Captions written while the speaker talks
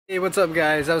Hey, what's up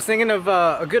guys? I was thinking of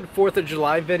a good 4th of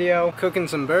July video, cooking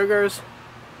some burgers,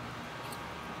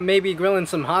 maybe grilling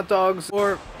some hot dogs,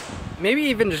 or maybe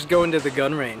even just going to the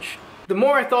gun range. The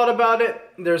more I thought about it,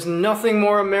 there's nothing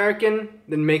more American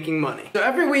than making money. So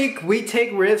every week we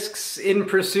take risks in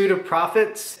pursuit of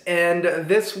profits, and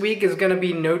this week is gonna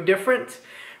be no different.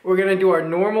 We're gonna do our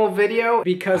normal video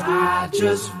because I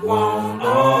just want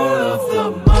all of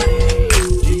the money.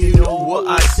 Do you know what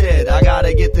I said? I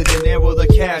gotta get the dinero, the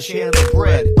cash, and the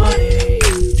bread. Money.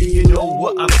 Do you know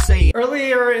what I'm saying?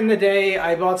 Earlier in the day,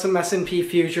 I bought some S&P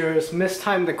Futures,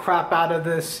 mistimed the crap out of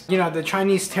this. You know, the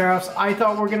Chinese tariffs, I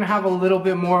thought were gonna have a little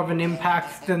bit more of an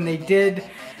impact than they did.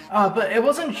 But it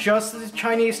wasn't just the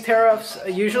Chinese tariffs.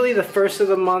 Usually the first of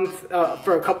the month,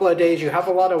 for a couple of days, you have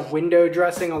a lot of window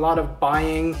dressing, a lot of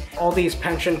buying. All these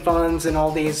pension funds and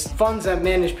all these funds that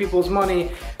manage people's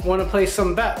money want to place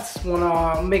some bets, want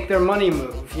to make their money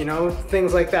move, you know,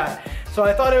 things like that. So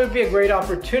I thought it would be a great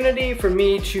opportunity for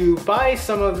me to buy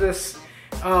some of this.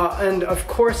 And of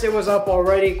course it was up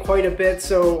already quite a bit.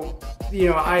 So,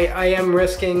 you know, I am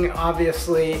risking,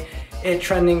 obviously, it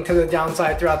trending to the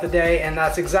downside throughout the day, and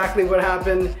that's exactly what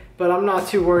happened. But I'm not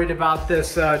too worried about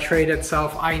this trade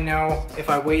itself. I know if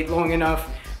I wait long enough,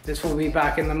 this will be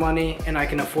back in the money and I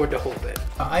can afford to hold it.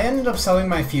 I ended up selling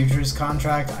my futures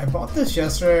contract. I bought this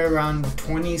yesterday around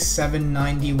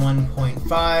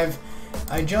 2791.5.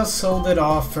 I just sold it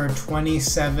off for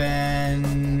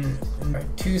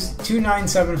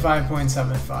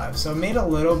 2975.75. So I made a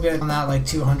little bit on that, like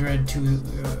 200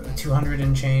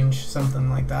 and change, something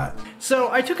like that. So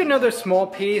I took another small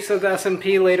piece of the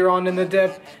S&P later on in the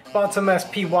dip, bought some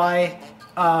SPY,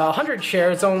 100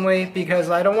 shares only because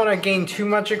I don't want to gain too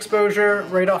much exposure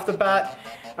right off the bat.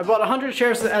 I bought 100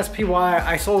 shares of SPY.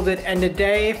 I sold it end of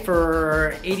day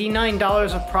for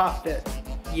 $89 of profit.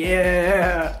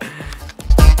 Yeah.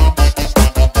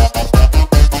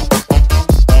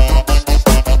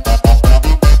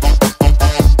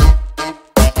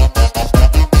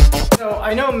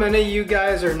 I know many of you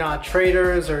guys are not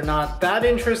traders or not that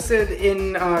interested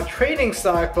in trading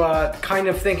stock, but kind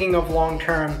of thinking of long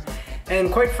term.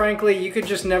 And quite frankly, you could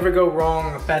just never go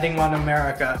wrong betting on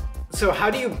America. So how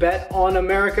do you bet on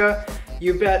America?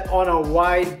 You bet on a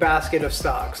wide basket of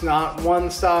stocks, not one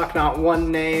stock, not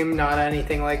one name, not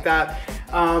anything like that.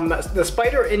 The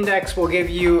Spdr index will give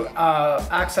you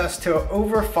access to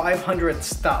over 500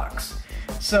 stocks.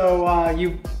 So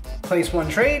you place one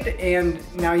trade and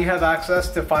now you have access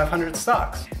to 500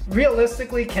 stocks.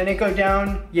 Realistically, can it go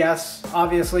down? Yes,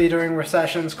 obviously during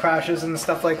recessions, crashes and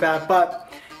stuff like that,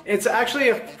 but it's actually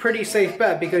a pretty safe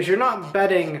bet because you're not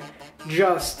betting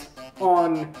just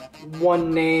on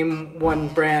one name, one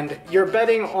brand. You're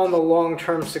betting on the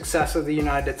long-term success of the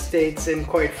United States, and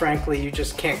quite frankly, you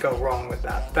just can't go wrong with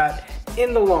that bet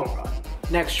in the long run.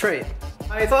 Next trade.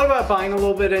 I thought about buying a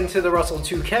little bit into the Russell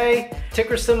 2K,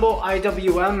 ticker symbol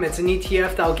IWM. It's an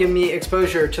ETF that'll give me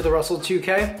exposure to the Russell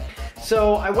 2K.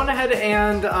 So I went ahead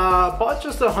and bought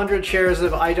just 100 shares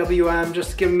of IWM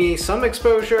just to give me some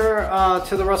exposure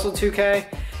to the Russell 2K.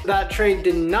 That trade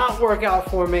did not work out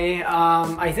for me.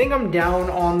 I think I'm down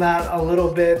on that a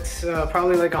little bit,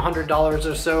 probably like $100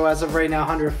 or so as of right now,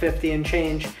 150 and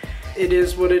change. It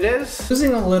is what it is.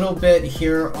 Losing a little bit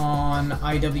here on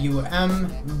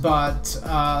IWM, but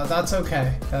that's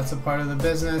okay. That's a part of the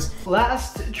business.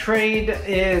 Last trade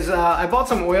is I bought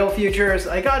some oil futures.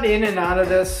 I got in and out of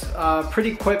this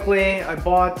pretty quickly. I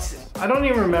don't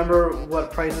even remember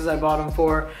what prices I bought them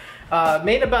for.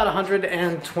 Made about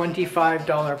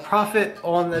 $125 profit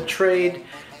on the trade.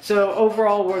 So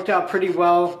overall worked out pretty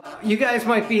well. You guys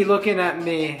might be looking at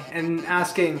me and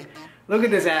asking, look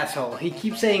at this asshole. He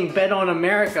keeps saying bet on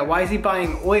America. Why is he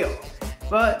buying oil?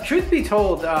 But truth be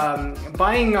told,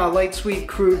 buying light sweet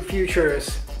crude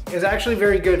futures is actually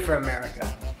very good for America.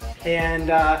 And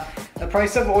the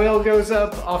price of oil goes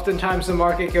up. Oftentimes the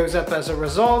market goes up as a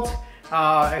result,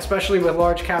 especially with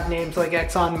large cap names like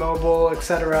ExxonMobil,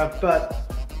 etc. But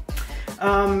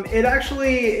it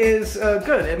actually is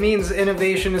good. It means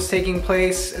innovation is taking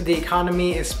place, the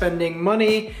economy is spending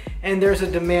money, and there's a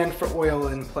demand for oil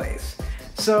in place.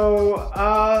 So,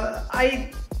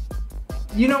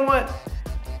 you know what?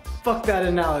 Fuck that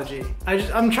analogy.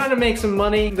 I'm trying to make some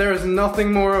money. There's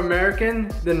nothing more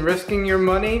American than risking your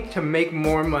money to make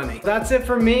more money. That's it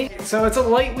for me. So it's a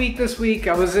light week this week.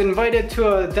 I was invited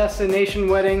to a destination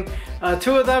wedding,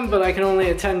 2 of them, but I can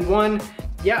only attend 1.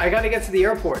 Yeah, I gotta get to the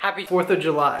airport. Happy 4th of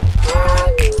July.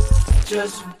 I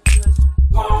just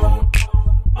want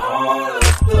all of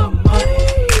the money.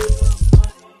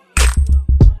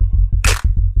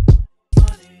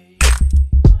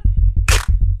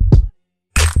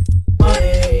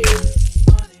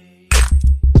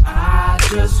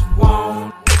 just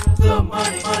want the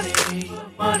money, money,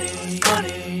 money,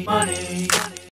 money, money.